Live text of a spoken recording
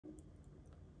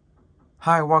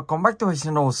Hi, welcome back to his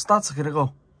channel. Start second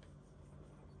go.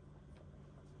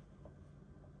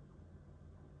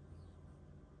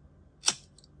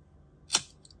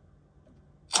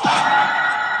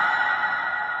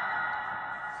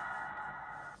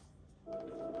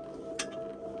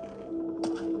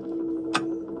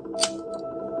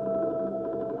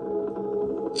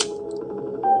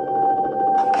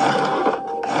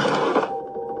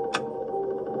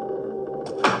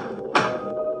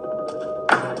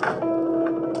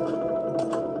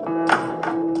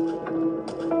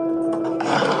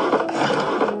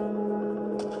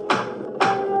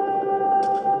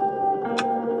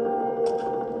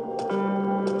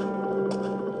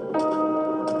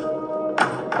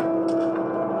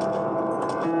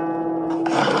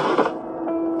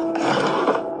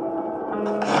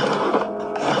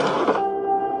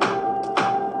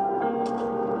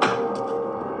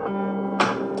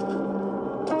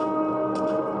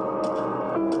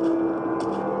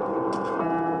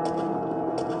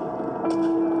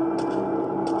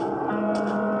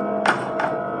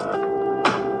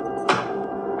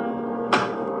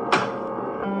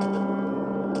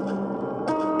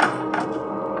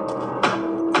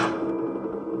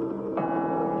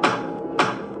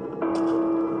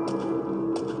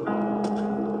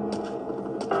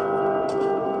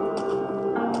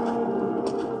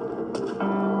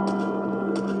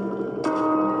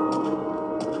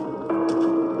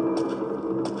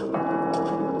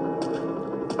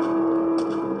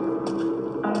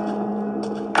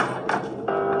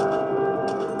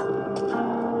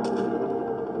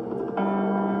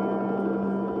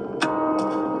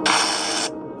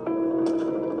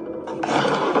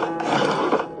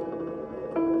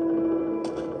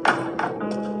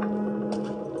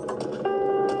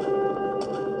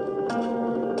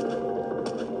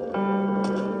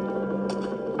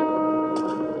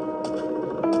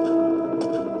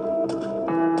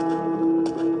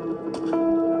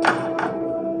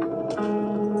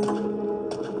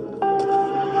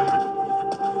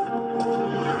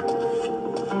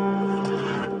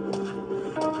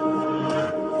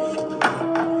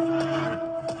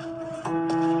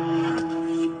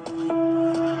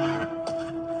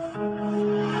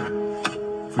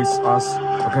 Freeze us.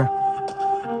 Okay.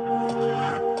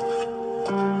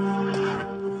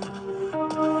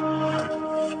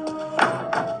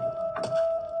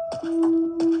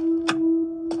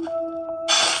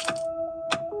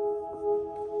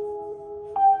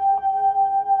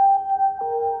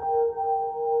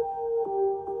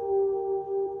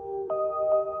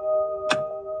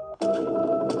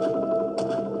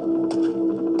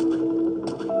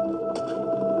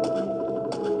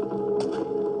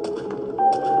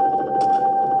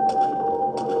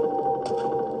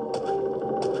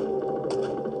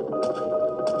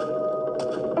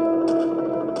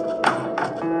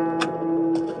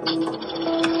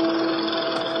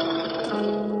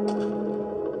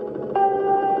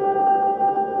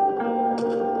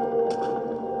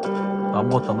 Tầm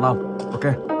 1, tầm 5. Ok.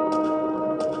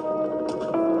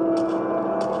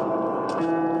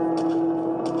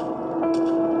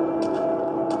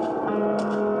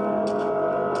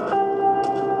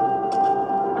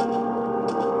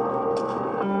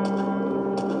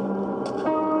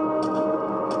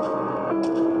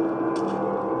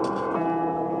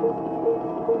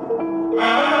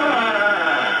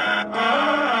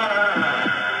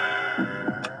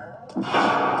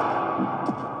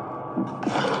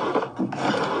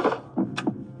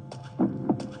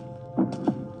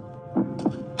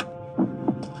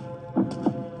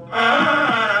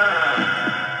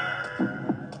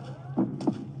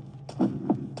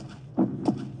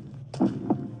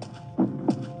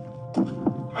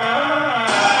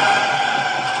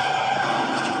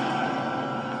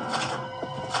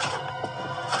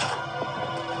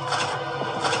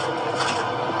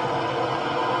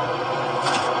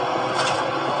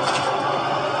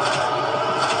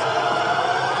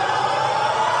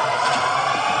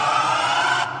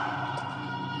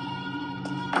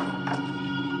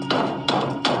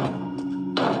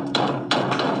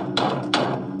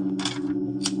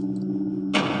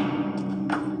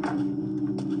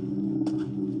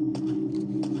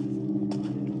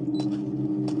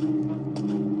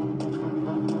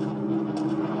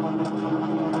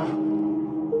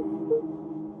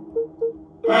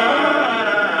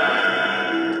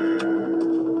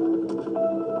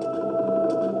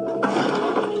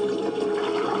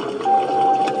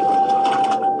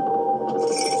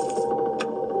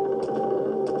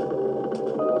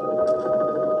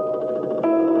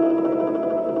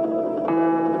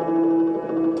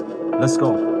 Let's go.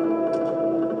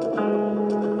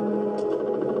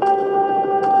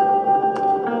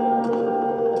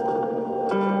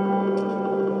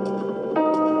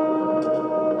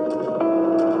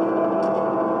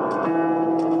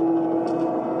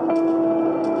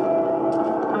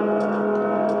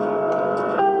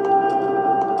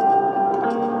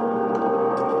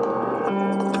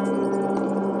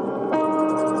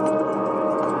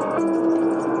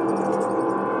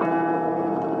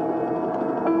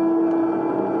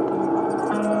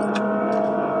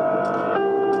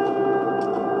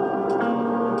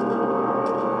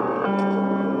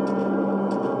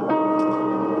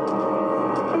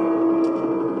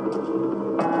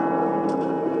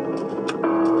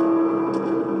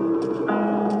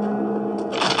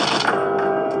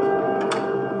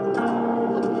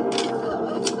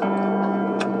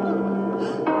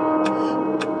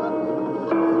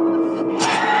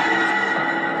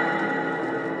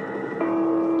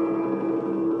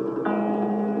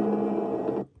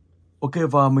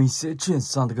 Ok, và mình sẽ chuyển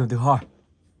sang tựa game thứ hai.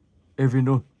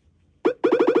 Evinun.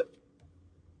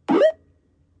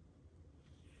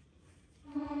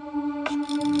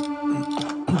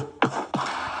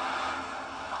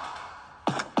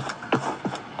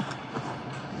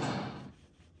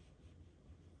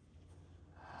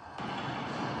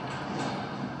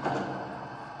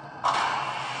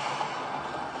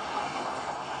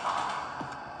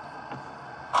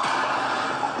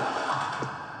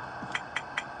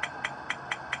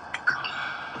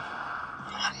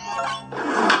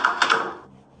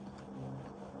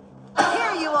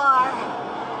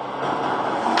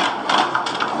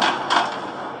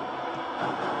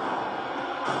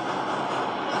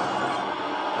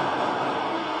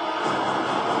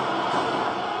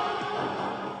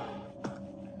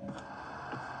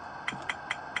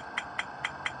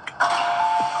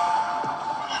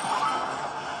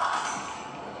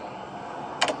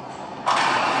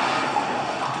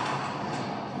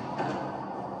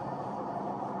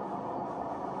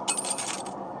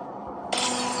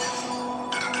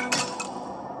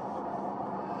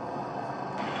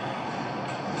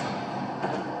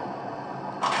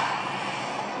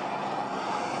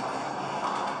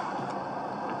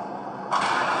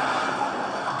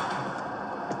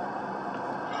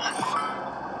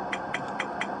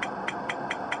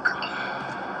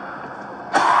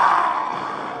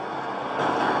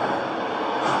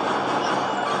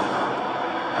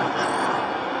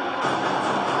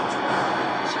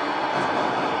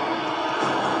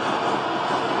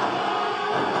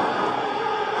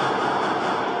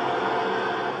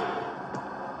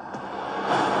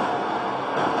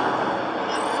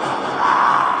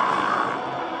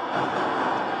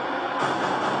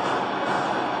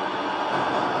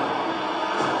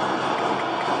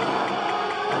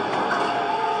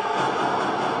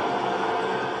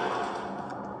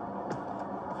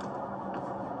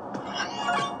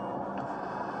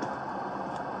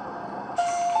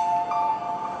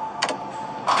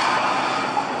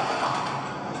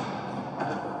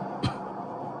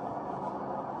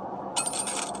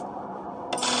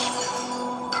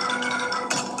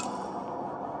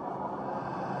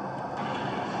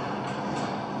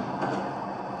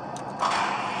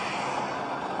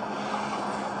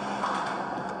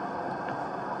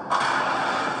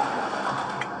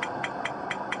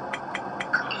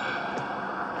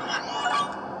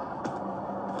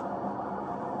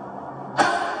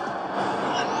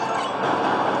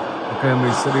 Ok,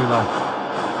 mình sẽ dừng lại.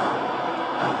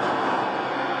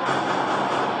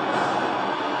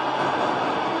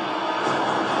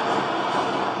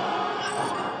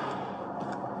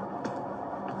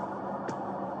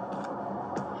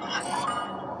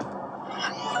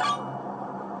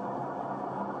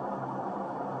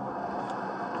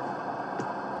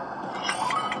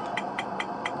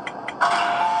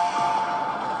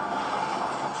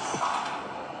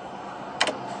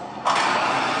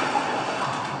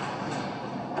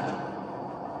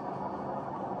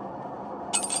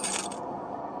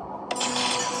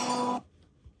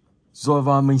 Rồi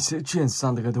và mình sẽ chuyển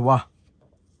sang tựa game thứ ba.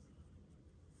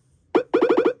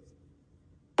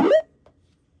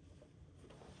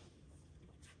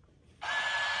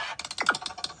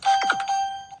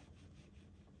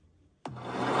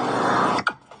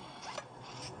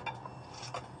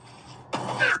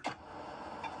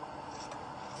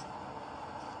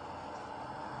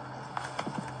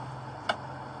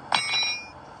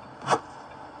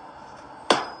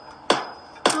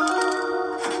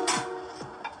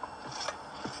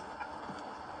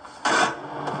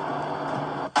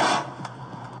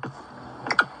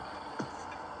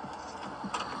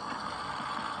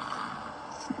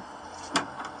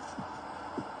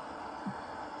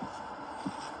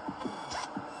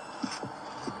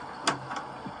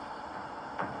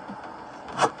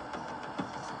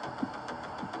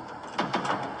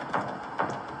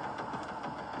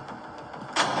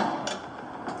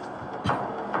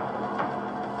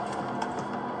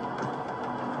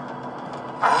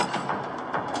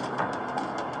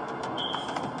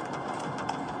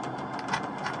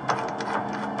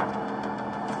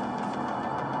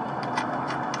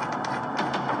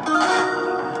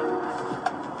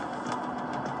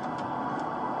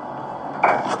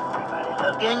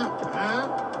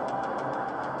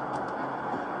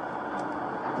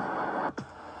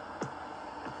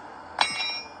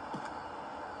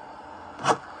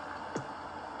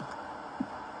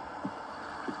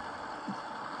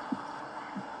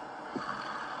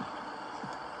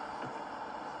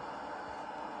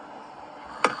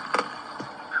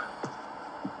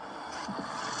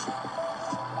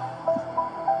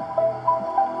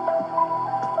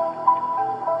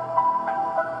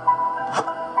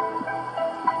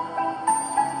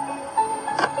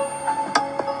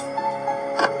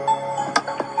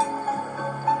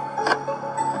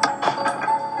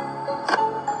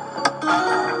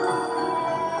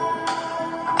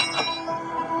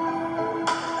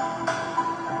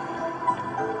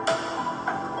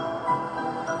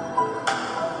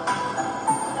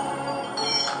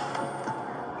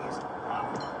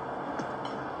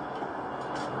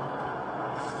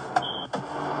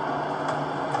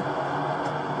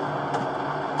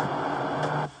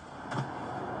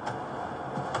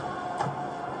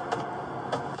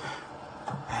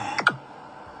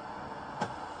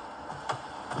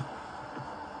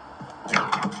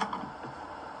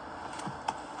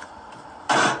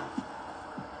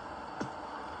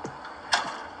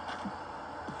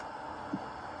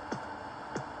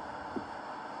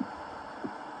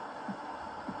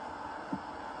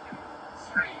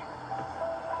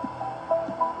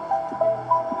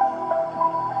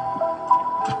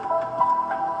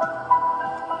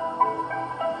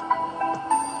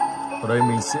 Ở đây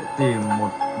mình sẽ tìm một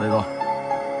đây rồi.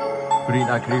 Green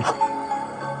ice cream.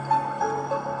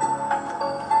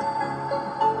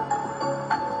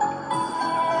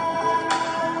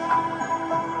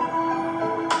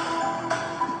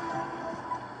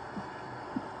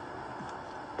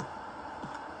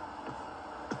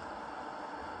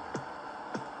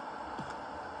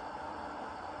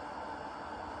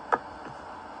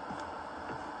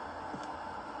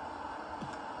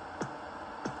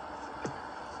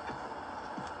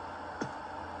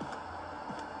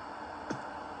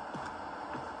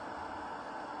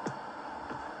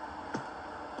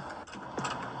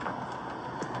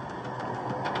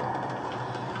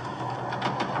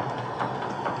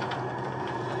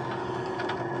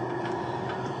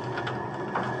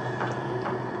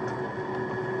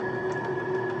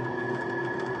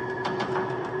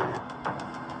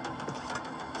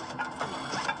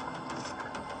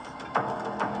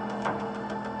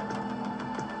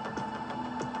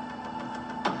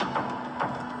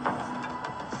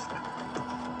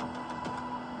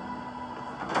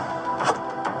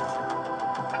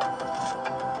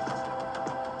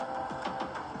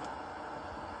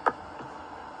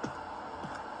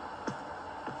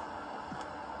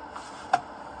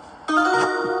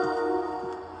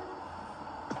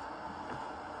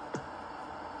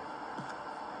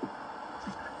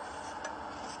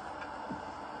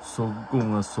 Số cuối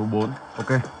cùng là số 4. Ok.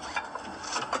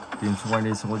 Tìm xung quanh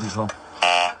đây xem có gì không.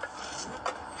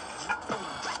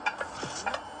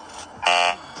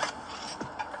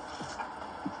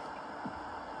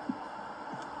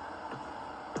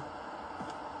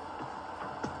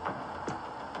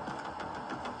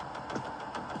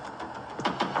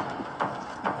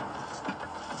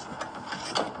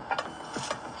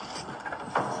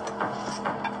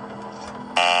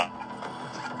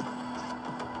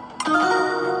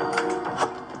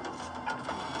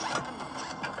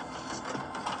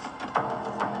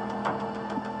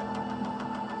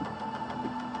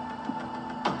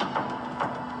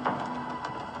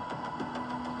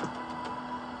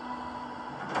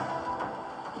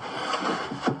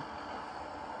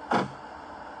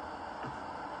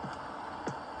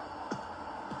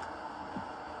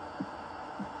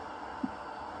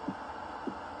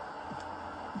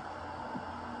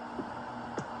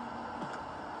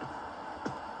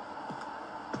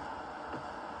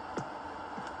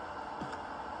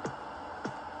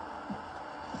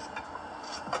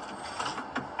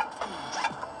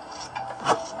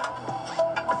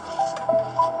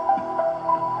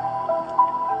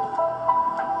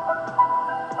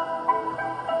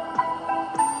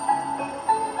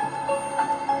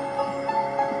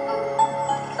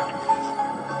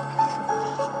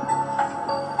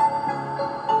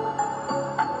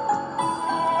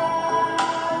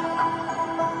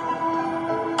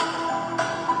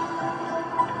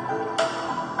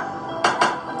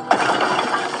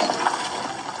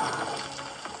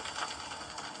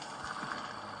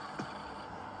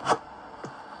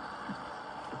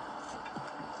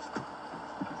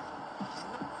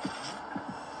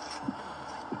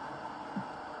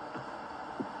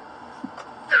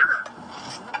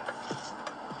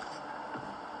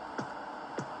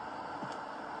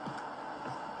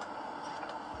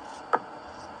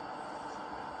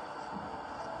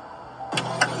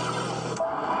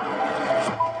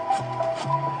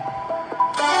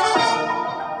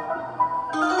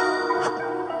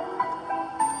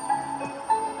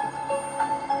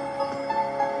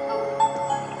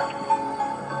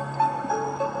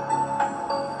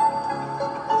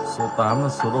 Số 8 là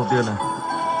số đầu tiên này.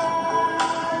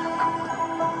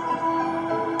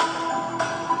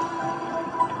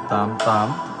 Tám tám.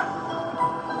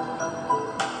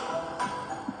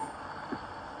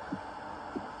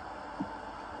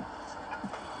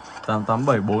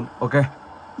 8874. Ok.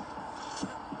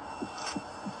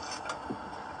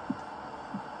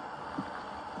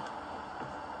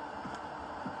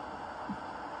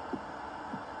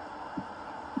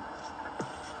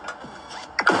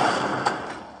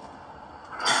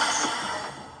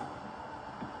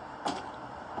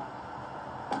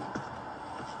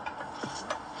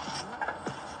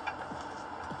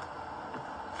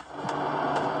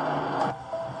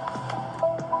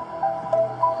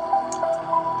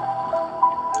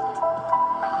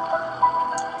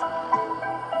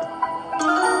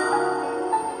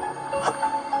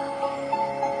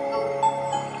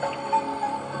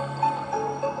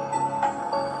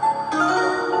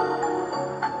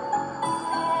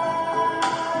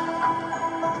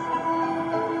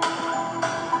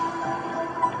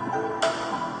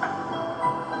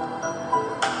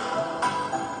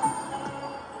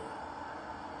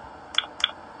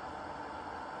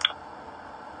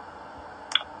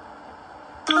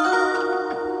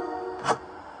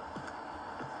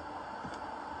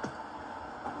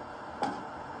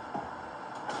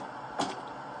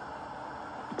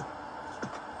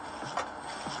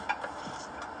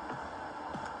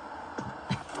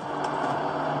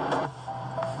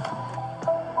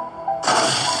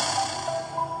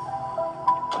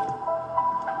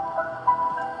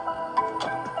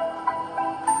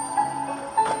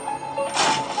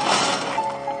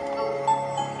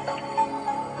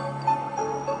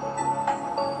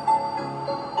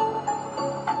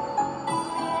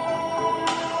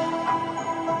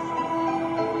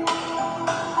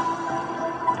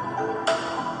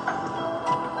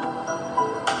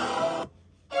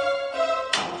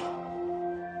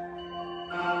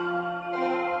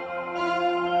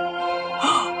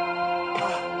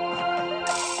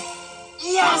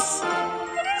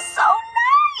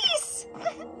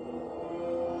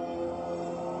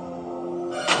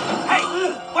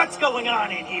 what's going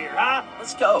on in here, huh?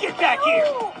 Let's go. Get back here!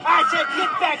 I said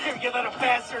get back here, you little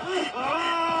bastard!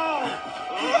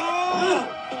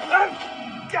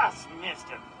 Just missed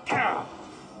him.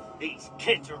 These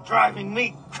kids are driving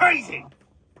me crazy!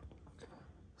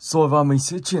 Rồi và mình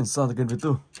sẽ chuyển sang từ kênh thứ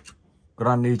tư,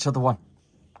 Granny Chapter 1.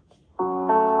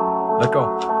 Let's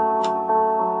go.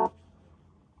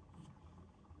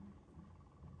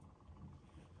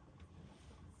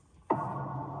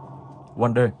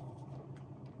 One day.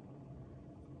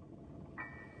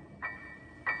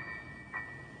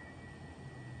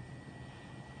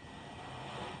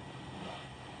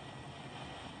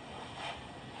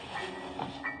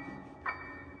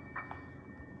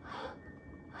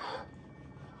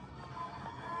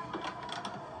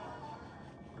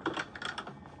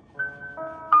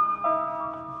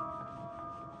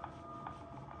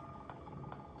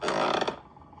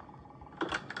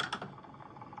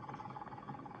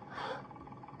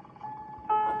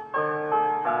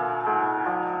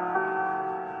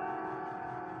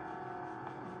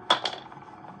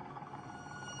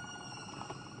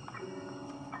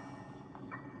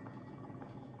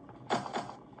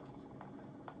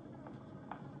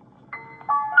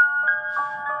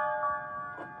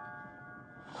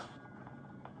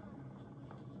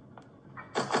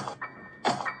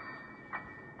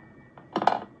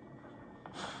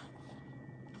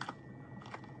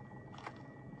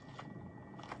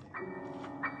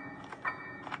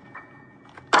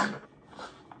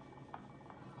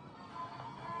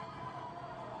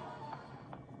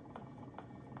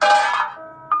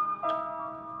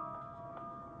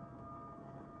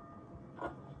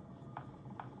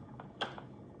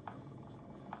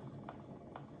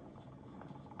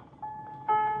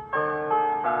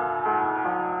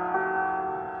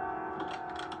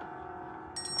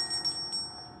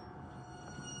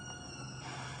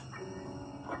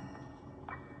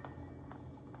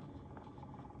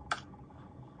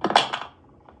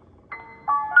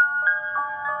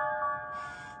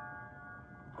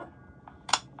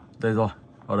 Đây rồi,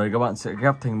 ở đây các bạn sẽ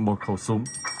ghép thành một khẩu súng.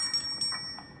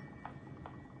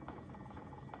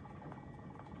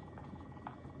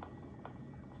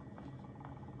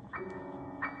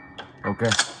 Ok.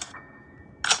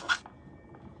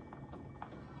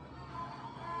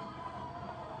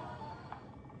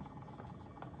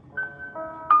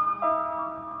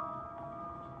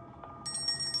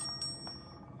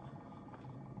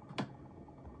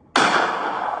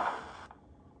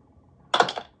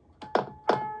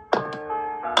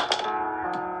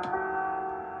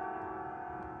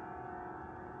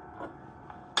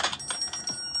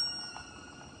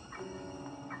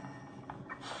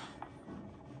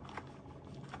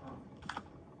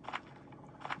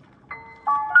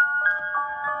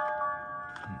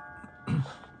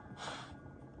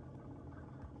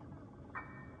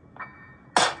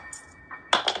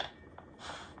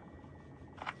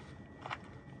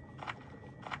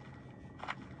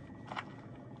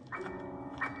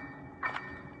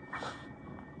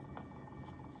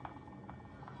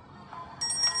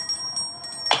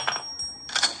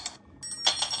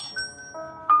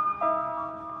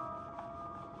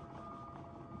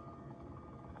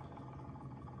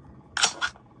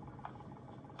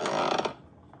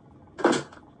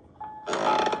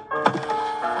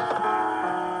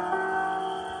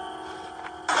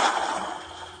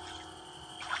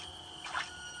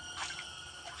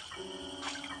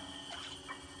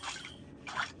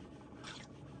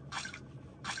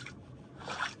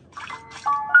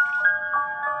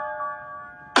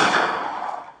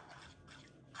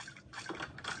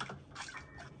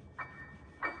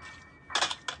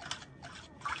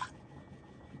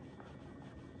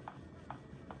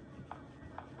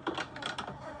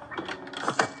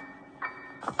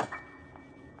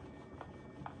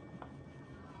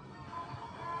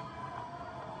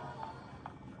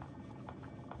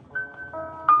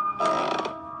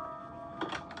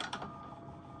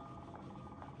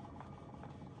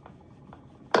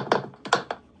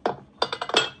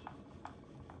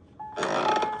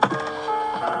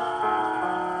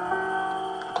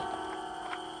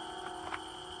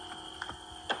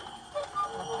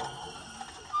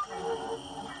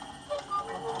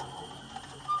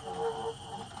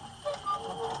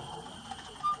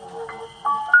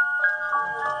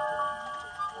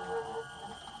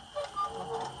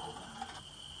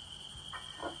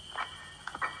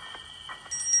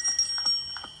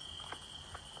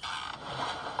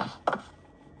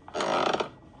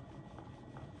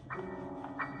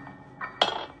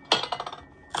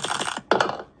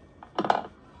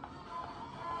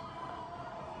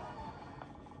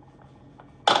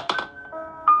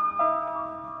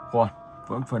 Khoan,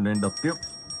 vẫn phải nên đập tiếp.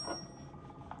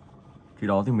 Ok. Khi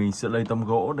đó thì mình sẽ lấy tấm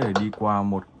gỗ để đi qua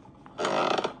một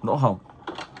lỗ hổng.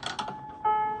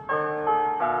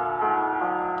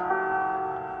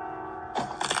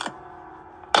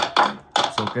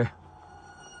 Ok.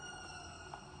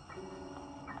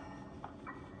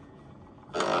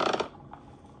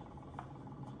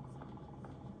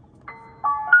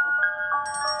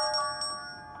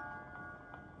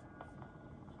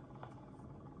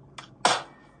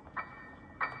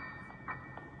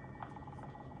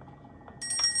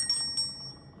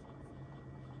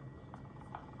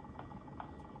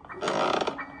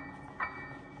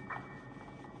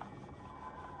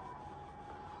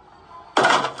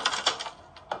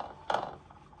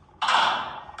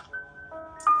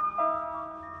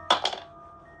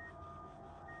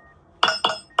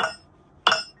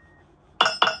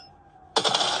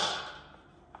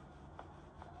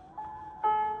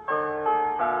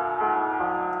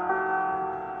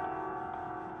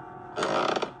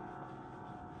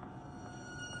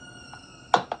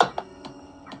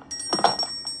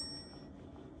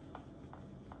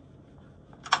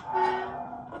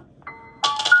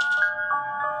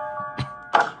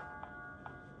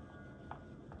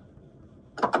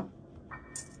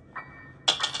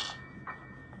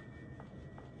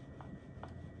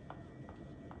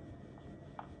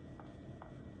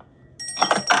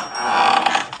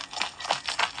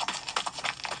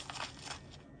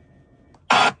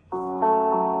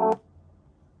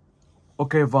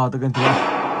 Ok, vào từ kênh thứ 5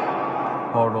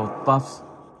 Horror Tabs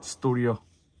Studio.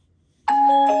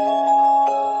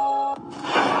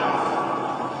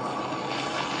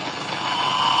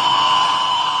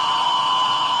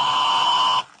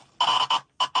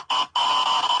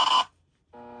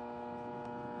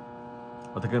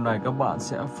 Ở từ game này các bạn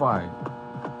sẽ phải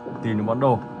tìm những món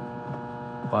đồ.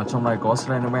 Và trong này có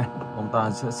Slenderman, ông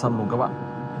ta sẽ săn lùng các bạn.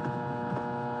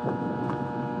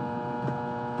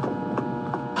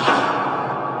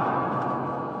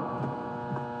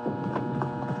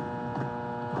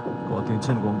 Có tiếng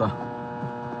chân của ông ta.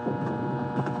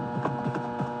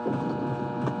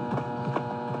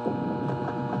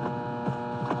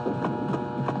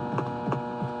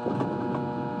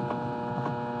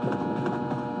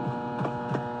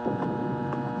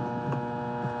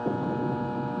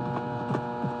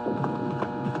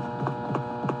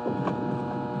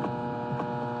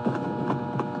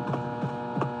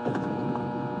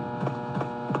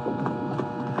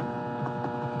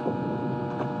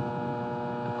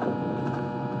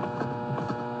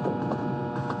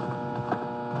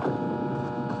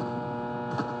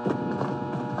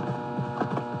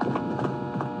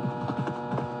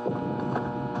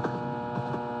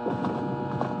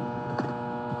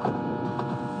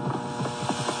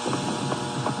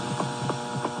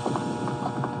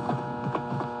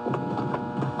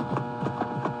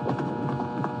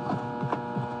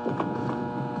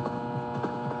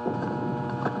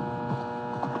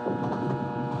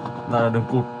 Đây là đường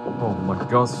cụt. Oh my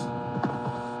god.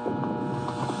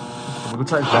 Mình có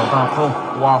chạy vào ta không?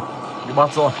 Wow, bị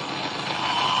bắt rồi.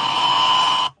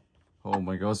 Oh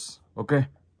my god. Ok.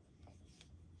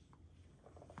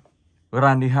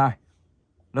 Granny 2.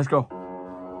 Let's go.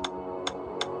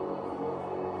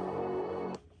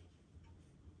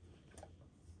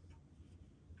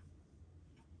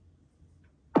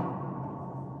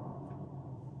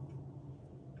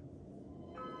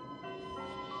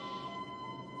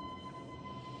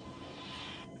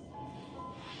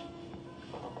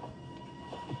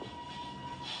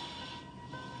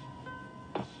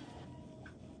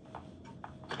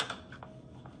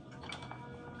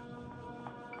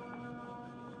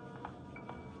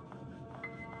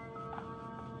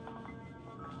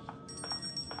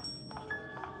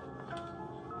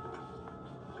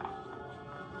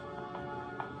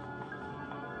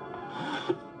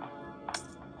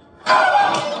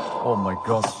 Oh my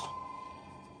god.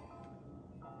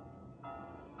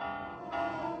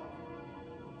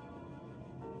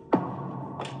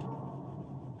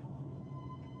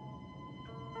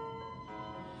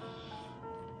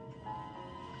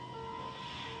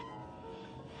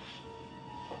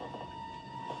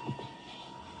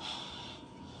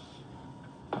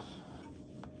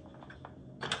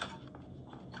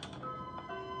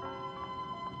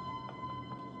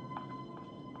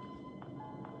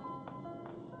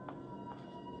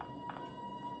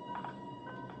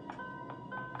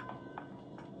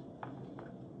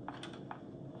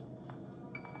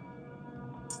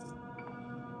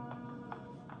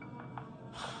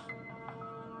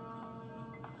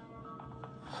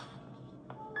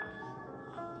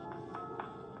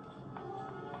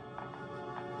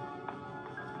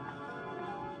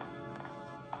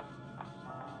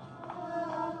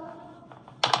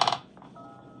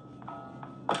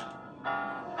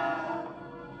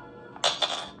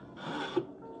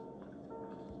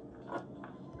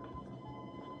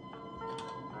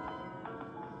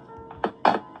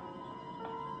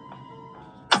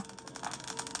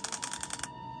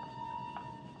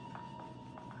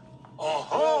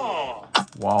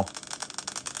 Wow.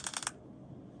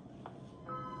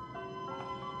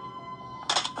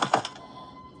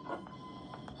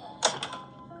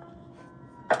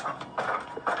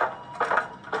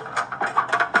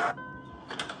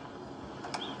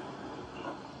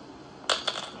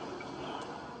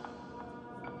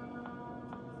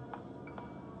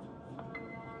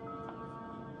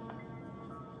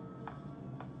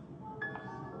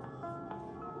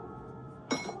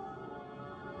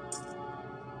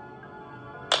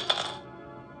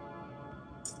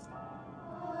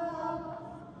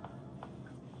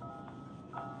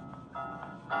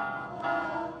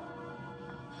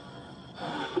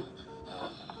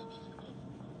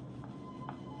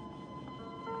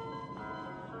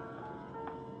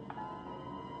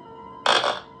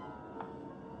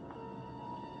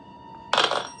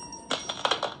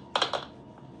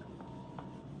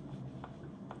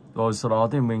 Rồi sau đó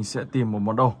thì mình sẽ tìm một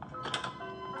món đồ.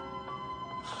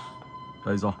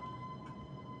 Đây rồi.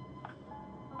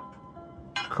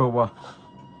 Crowbar.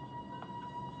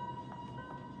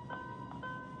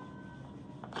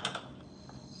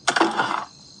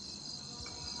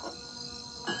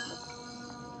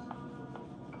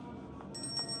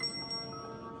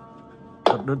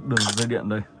 Cắt đứt đường dây điện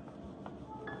đây.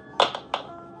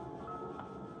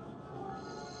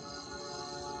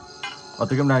 Ở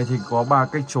tựa game này thì có 3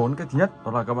 cách trốn. Cách thứ nhất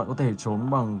đó là các bạn có thể trốn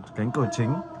bằng cánh cửa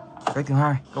chính. Cách thứ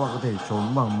hai các bạn có thể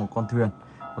trốn bằng một con thuyền.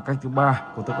 Và cách thứ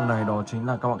ba của tựa game này đó chính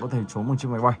là các bạn có thể trốn bằng chiếc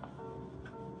máy bay.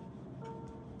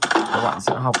 Các bạn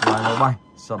sẽ học lái máy bay,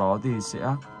 sau đó thì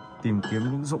sẽ tìm kiếm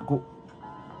những dụng cụ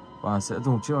và sẽ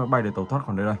dùng chiếc máy bay để tẩu thoát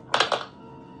khỏi nơi đây.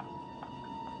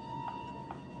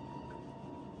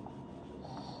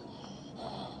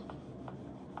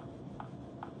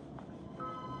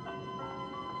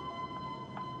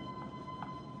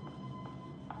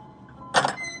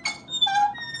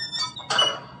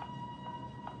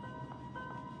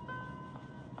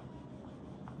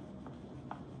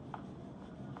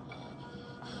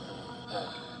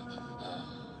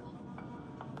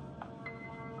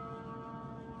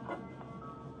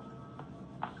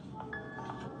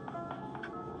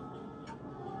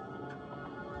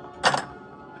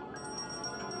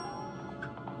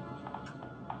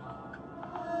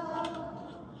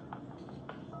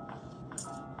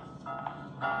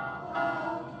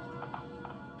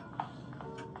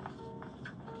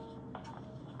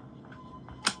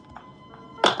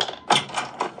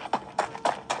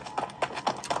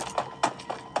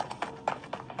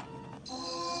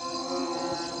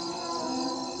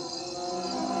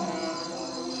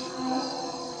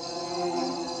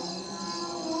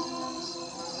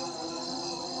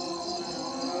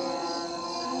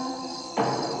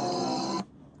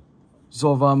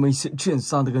 Rồi và mình sẽ chuyển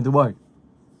sang tựa game thứ 7.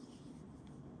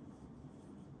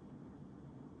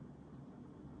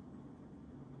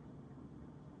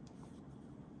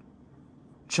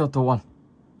 Chapter 1.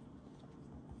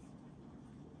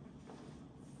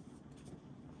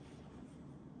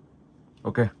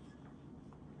 Ok.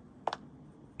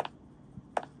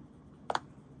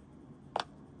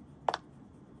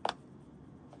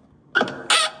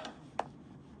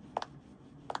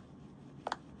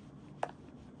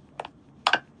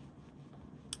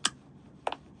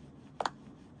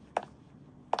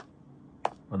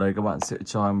 Ở đây các bạn sẽ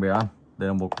cho em bé ăn. Đây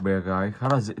là một bé gái khá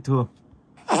là dễ thương.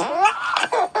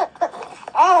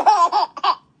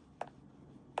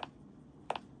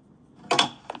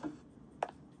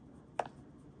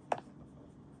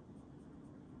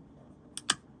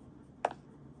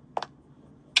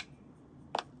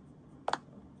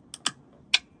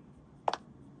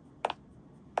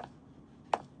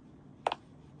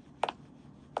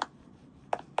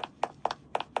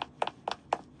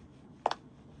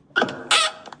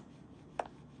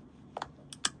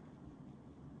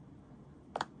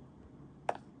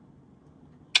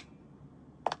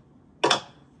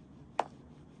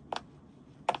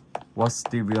 Watch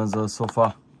TV on the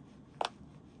sofa.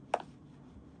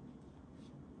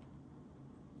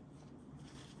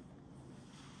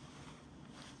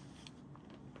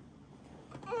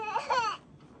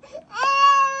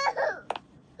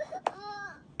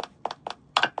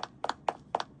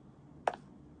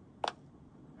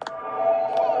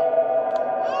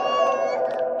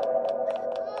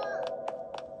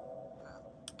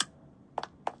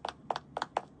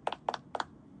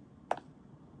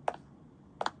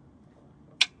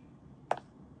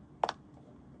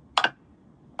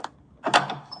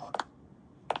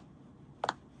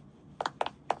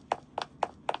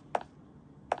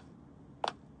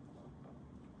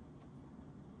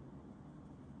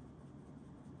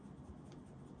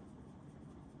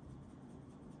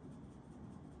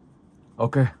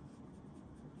 Ok.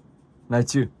 Này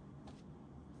chứ.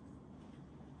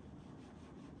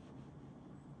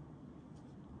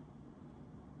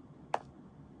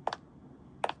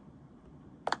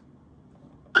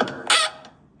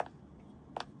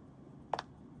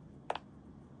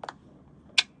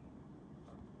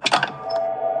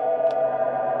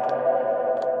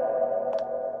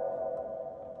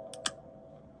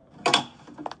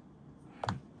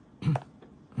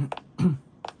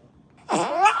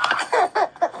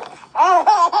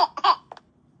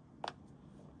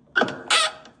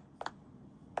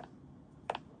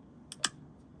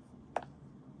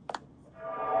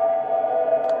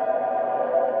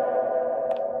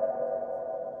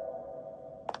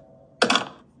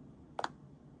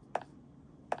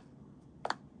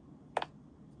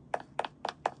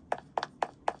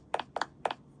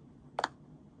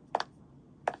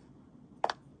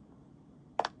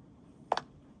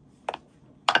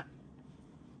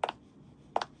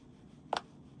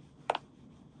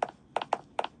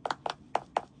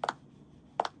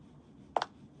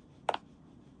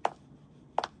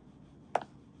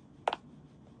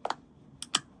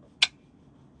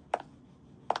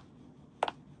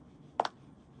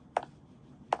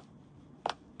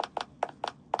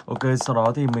 Ok, sau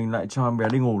đó thì mình lại cho em bé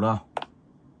đi ngủ nào.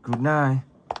 Good night.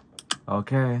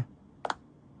 Ok.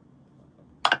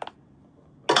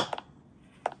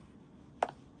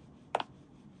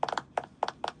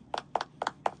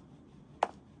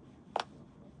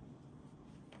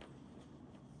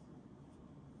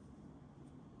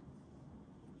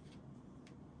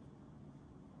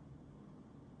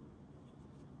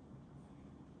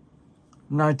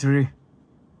 Night 3.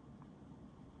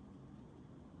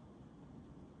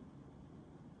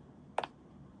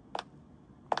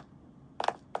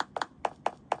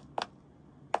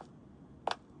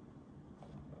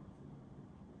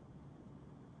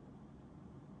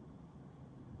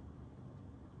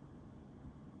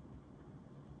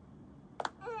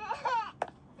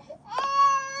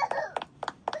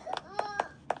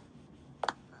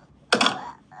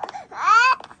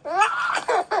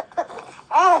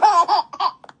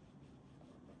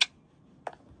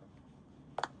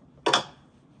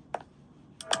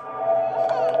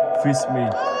 Feast me.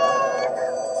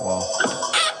 Wow.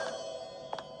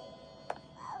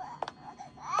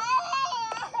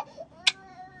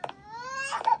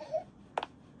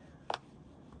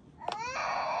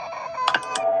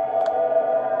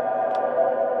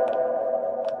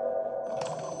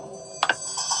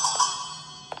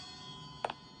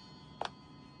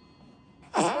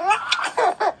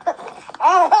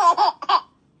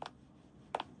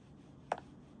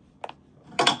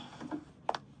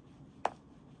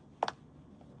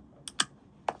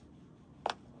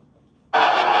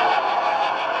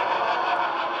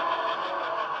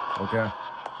 Ok.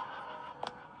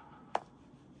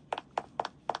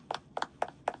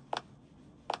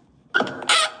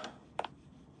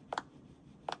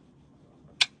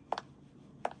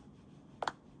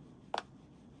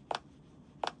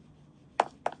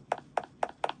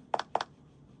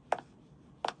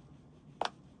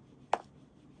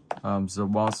 I'm the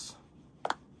boss.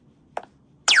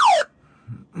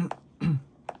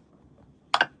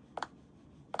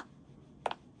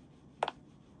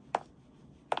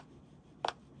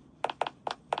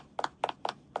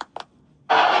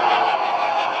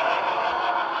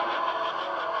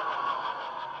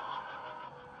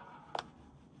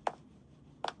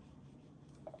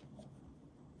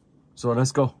 So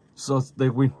let's go. So they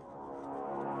win.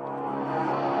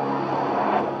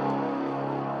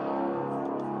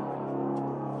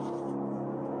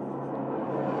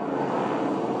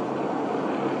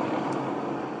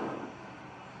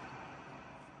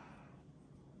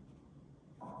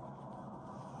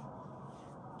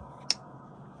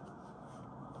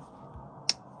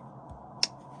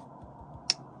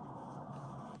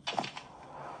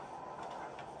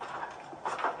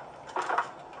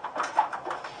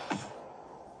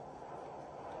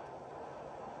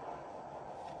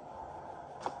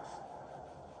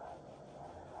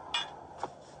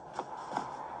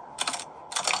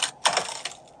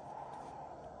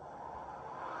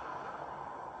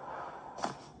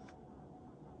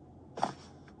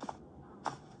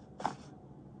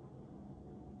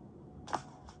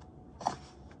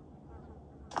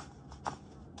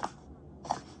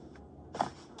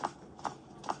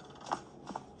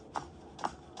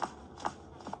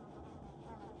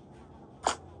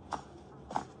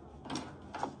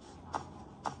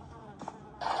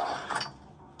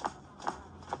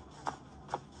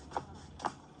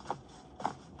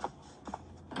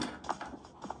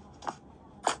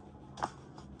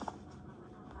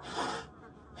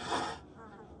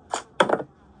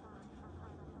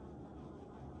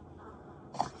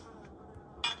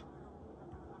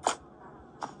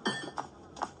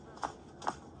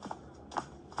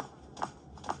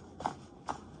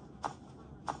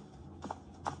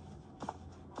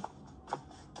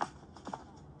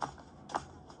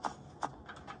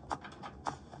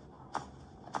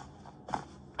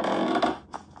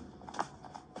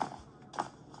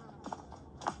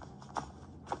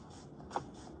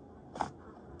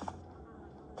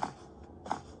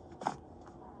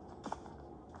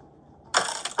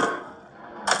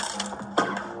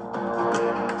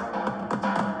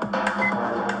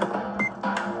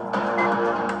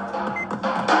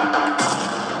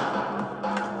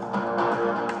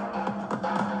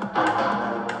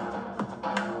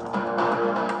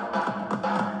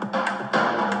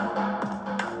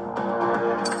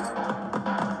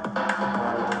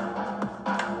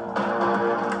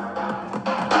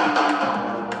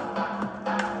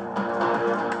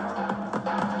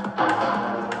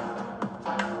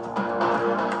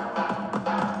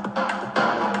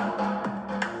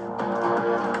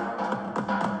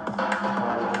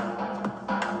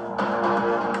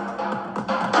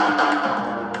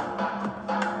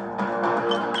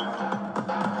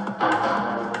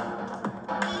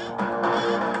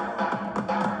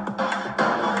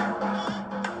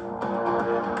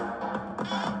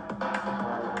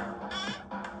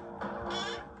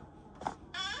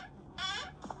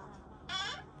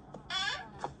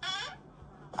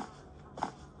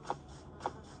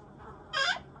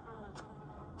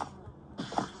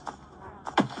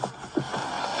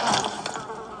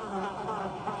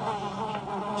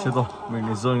 Chết rồi, mình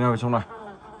lại rơi ngay vào trong này.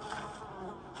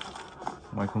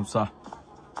 May không sao.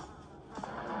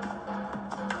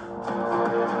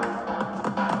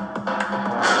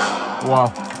 Wow.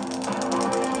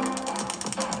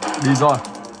 Đi rồi.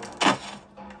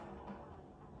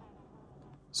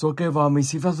 Rồi ok, và mình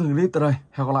xin phép dừng clip tại đây.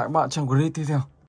 Hẹn gặp lại các bạn trong clip tiếp theo.